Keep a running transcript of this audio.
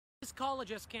This college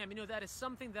scam, that is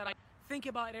something that I think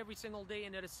about every single day,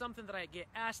 and it is something that I get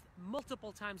asked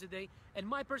multiple times a day. In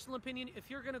my personal opinion,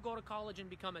 if you're going to go to college and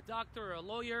become a doctor or a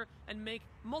lawyer and make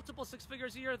multiple six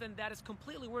figures a year, then that is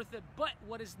completely worth it. But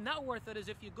what is not worth it is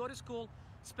if you go to school,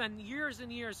 spend years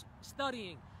and years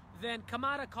studying, then come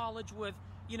out of college with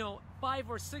 5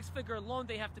 or 6 figure loan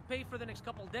they have to pay for the next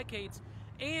couple decades,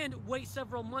 and wait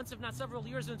several months, if not several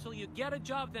years, until you get a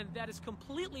job, then that is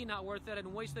completely not worth it and a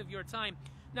waste of your time.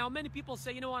 Now, many people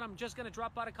say, you know what, I'm just going to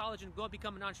drop out of college and go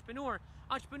become an entrepreneur.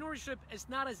 Entrepreneurship is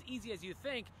not as easy as you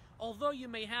think. Although you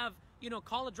may have,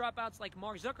 college dropouts like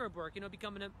Mark Zuckerberg,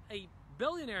 becoming a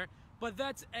billionaire, but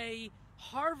that's a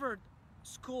Harvard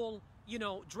school,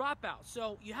 dropout.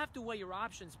 So you have to weigh your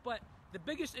options. But the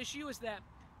biggest issue is that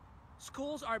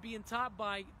schools are being taught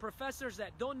by professors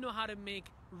that don't know how to make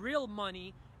real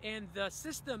money, and the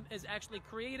system is actually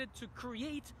created to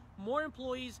create more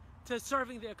employees to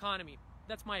serving the economy.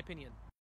 That's my opinion.